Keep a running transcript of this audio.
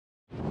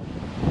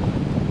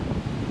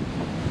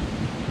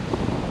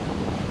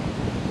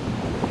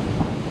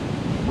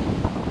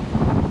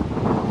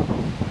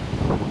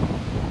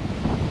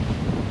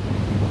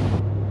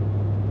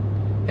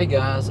Hey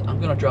guys,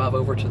 I'm going to drive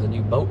over to the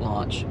new boat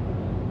launch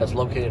that's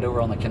located over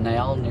on the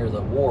canal near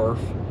the wharf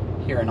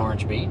here in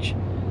Orange Beach.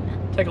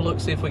 Take a look,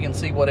 see if we can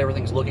see what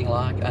everything's looking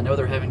like. I know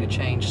they're having to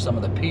change some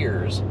of the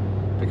piers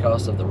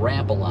because of the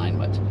ramp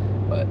alignment,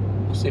 but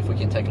we'll see if we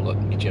can take a look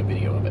and get you a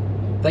video of it.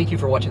 Thank you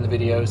for watching the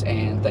videos,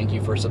 and thank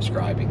you for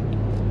subscribing.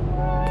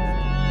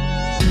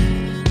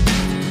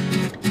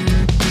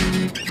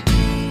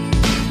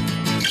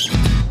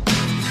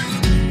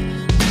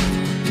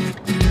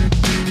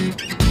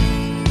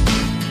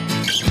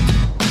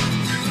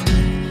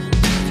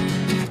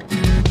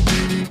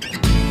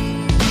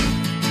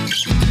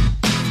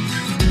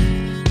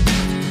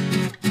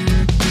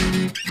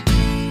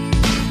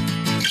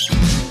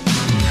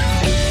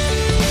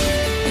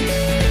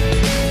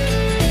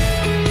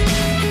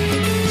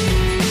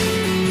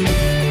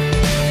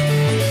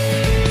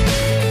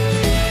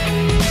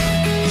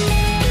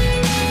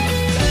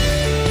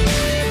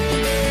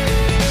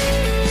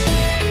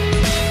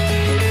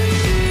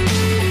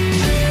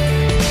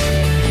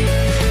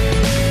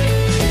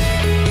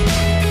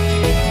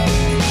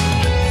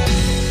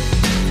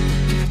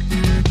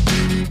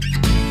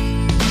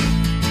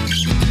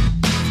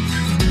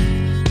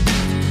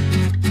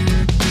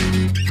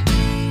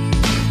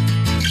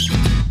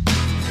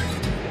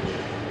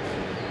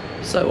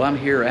 So I'm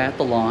here at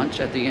the launch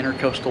at the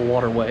Intercoastal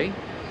Waterway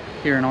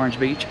here in Orange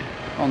Beach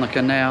on the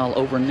canal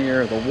over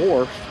near the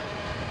wharf.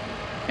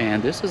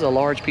 And this is a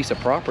large piece of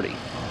property.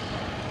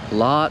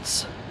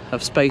 Lots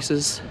of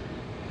spaces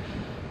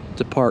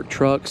to park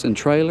trucks and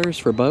trailers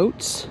for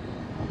boats.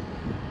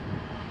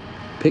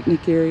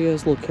 Picnic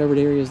areas, little covered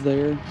areas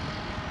there.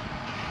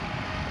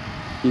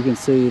 You can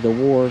see the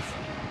wharf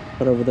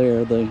right over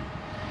there, the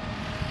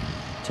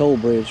toll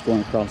bridge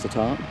going across the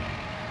top.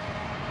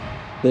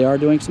 They are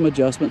doing some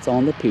adjustments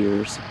on the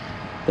piers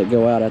that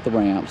go out at the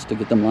ramps to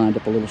get them lined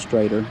up a little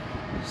straighter.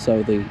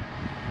 So the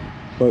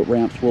boat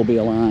ramps will be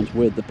aligned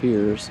with the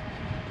piers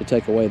to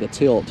take away the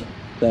tilt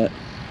that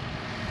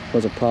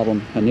was a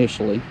problem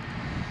initially.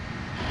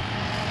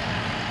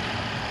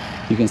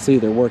 You can see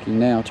they're working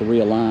now to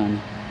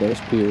realign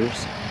those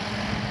piers.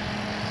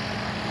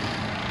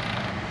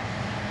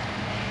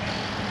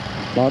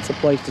 Lots of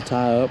place to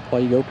tie up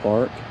while you go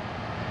park.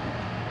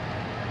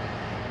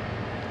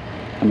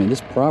 I mean,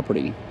 this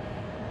property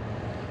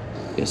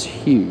is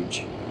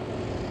huge.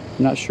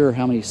 I'm not sure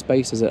how many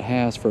spaces it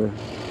has for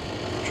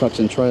trucks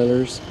and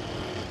trailers,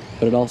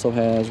 but it also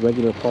has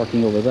regular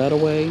parking over that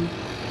way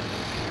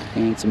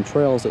and some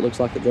trails that looks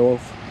like that go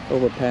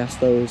over past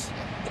those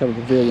covered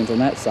pavilions on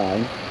that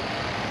side.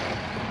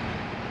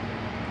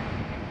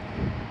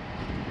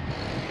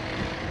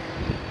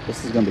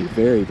 This is going to be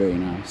very, very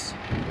nice.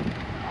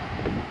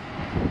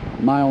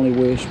 My only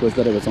wish was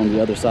that it was on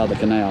the other side of the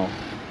canal.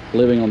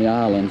 Living on the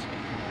island,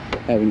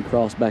 having to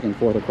cross back and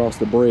forth across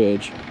the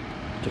bridge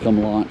to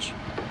come launch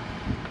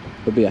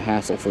would be a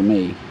hassle for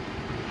me.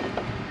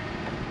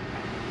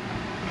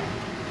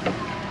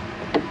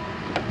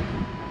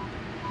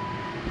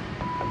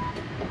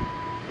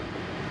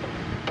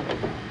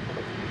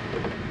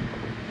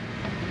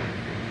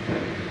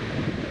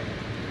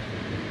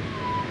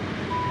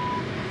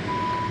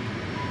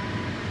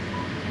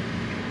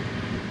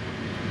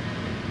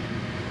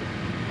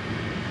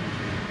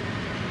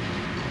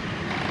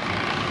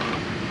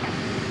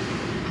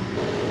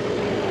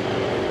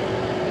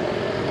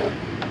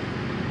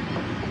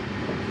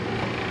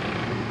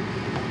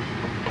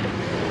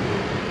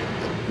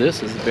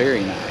 This is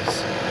very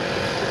nice.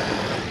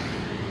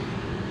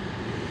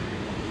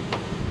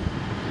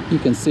 You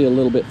can see a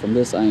little bit from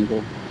this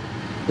angle,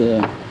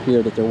 the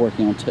pier that they're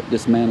working on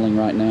dismantling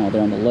right now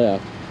there on the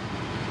left,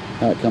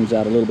 how it comes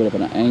out a little bit of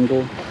an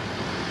angle.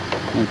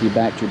 And if you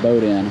backed your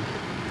boat in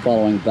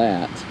following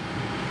that,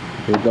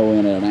 it would go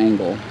in at an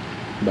angle,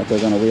 but they're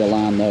going to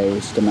realign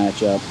those to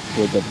match up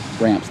with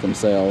the ramps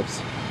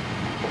themselves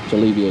to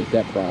alleviate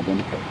that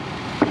problem.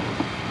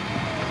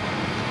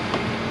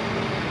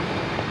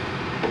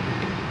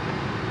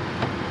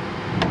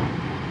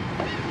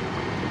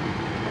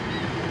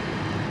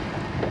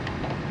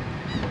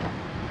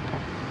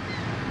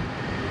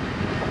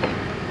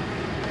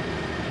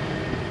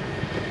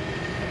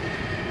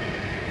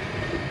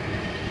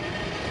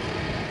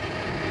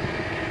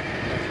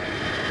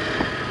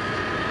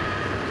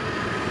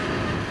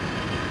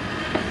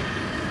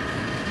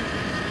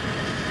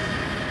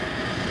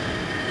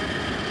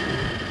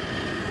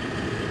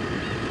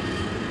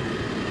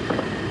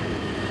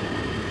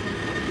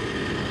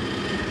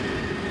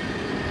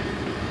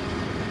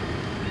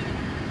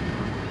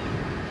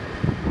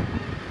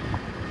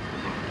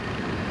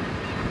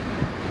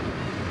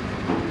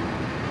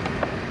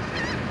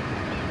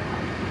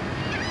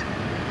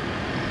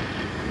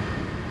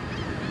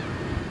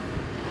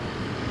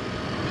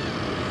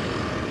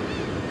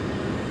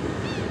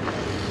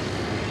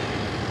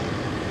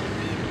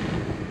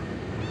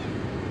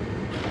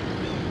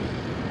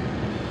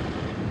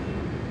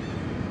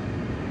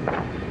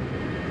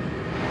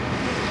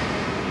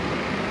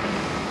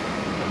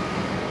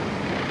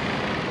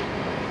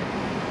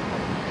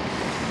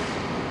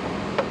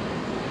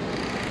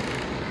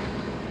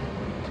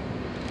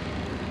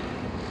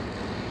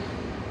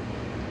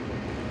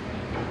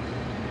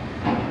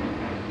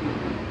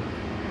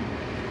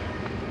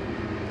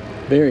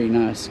 Very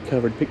nice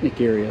covered picnic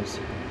areas.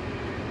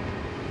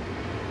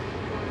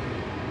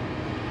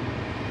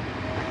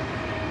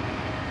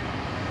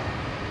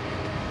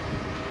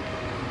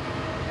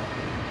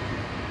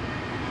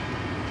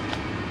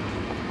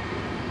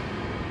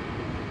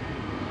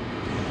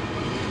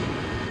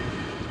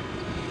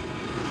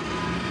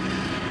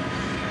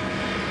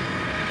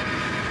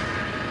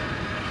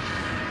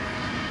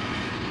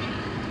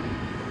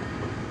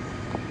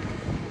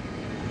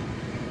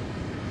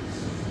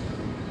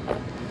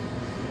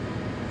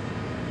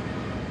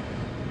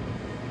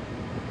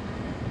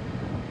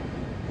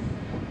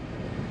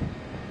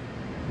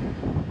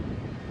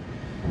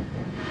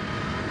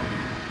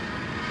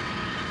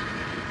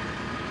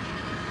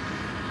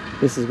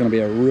 This is going to be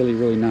a really,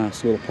 really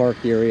nice little park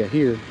area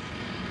here.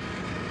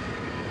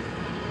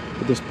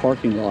 But this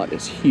parking lot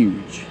is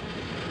huge.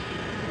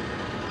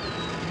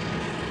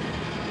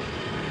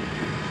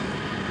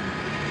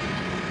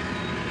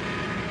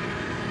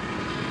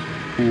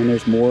 And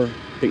there's more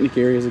picnic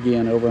areas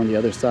again over on the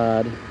other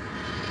side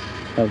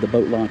of the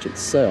boat launch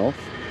itself.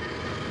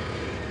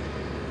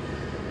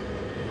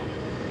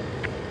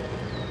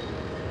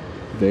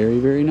 Very,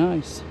 very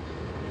nice.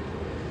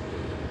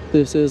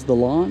 This is the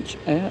launch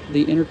at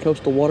the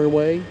Intercoastal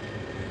Waterway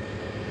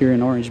here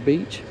in Orange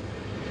Beach.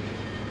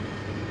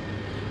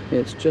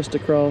 It's just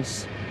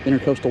across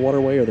Intercoastal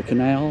Waterway, or the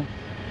canal,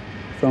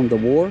 from the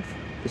wharf,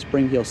 the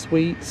Spring Hill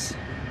Suites.